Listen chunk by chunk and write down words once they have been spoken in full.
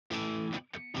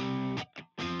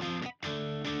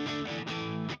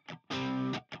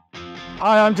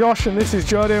Hi, I'm Josh and this is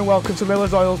Jody and welcome to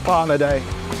Miller's Oil's Partner Day.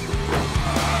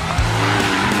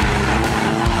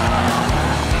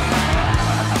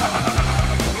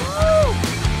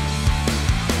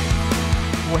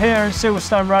 We're here in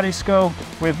Silverstone Rally School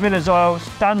with Miller's Oils.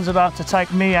 Dan's about to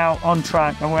take me out on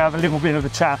track and we'll have a little bit of a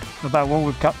chat about what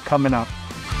we've got coming up.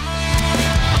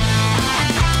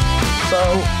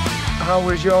 So, how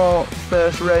was your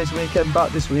first race weekend back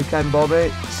this weekend,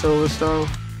 Bobby? Silverstone?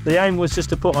 The aim was just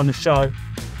to put on a show,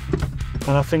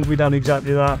 and I think we've done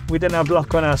exactly that. We didn't have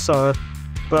luck on our side,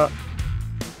 but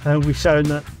we've shown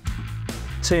that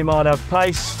team I'd have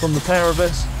pace from the pair of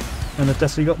us, and have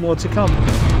definitely got more to come.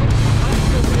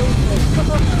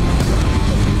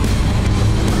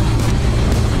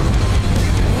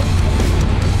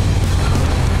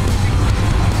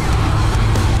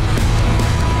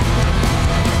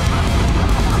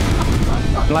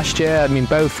 Last year, I mean,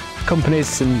 both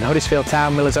companies in Huddersfield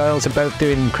Town, Miller's Oils, are both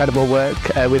doing incredible work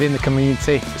within the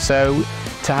community. So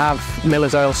to have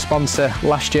Miller's Oils sponsor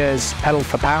last year's Pedal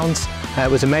for Pounds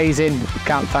was amazing.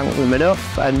 Can't thank them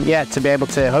enough. And yeah, to be able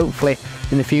to hopefully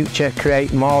in the future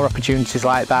create more opportunities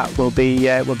like that will be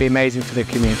amazing for the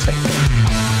community.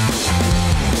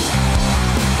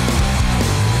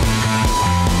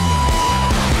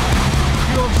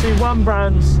 You obviously won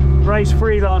Brands race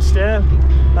 3 last year.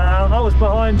 I was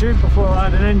behind you before I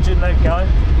had an engine let go.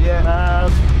 Yeah.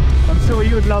 I'm sure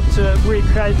you would love to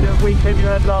recreate the weekend you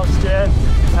had last year.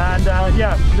 And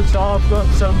yeah, looks like I've got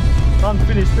some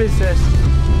unfinished business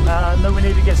that we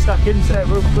need to get stuck into. Yeah,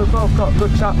 we've both got a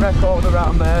good track record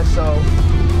around there, so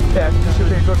yeah, this should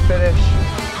be a good finish.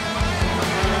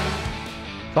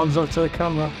 Thumbs up to the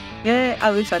camera. Yeah,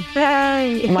 I was fun.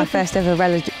 Hey. My first ever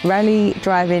rally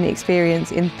driving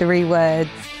experience in 3 words.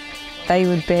 They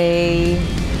would be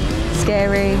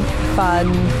scary, fun,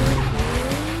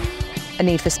 a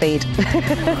need for speed.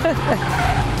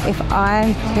 If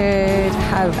I could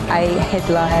have a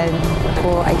headline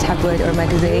for a tabloid or a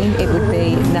magazine, it would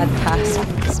be Nad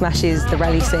Pass smashes the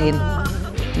rally scene.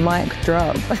 Mic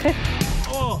drop.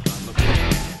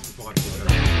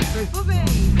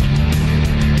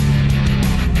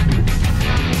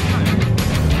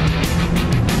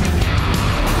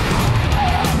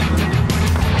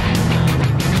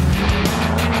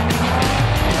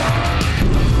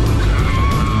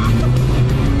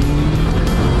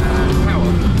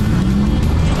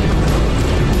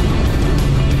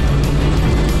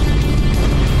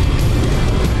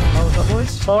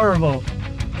 Horrible.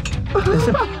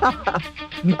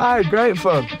 I had great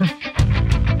fun.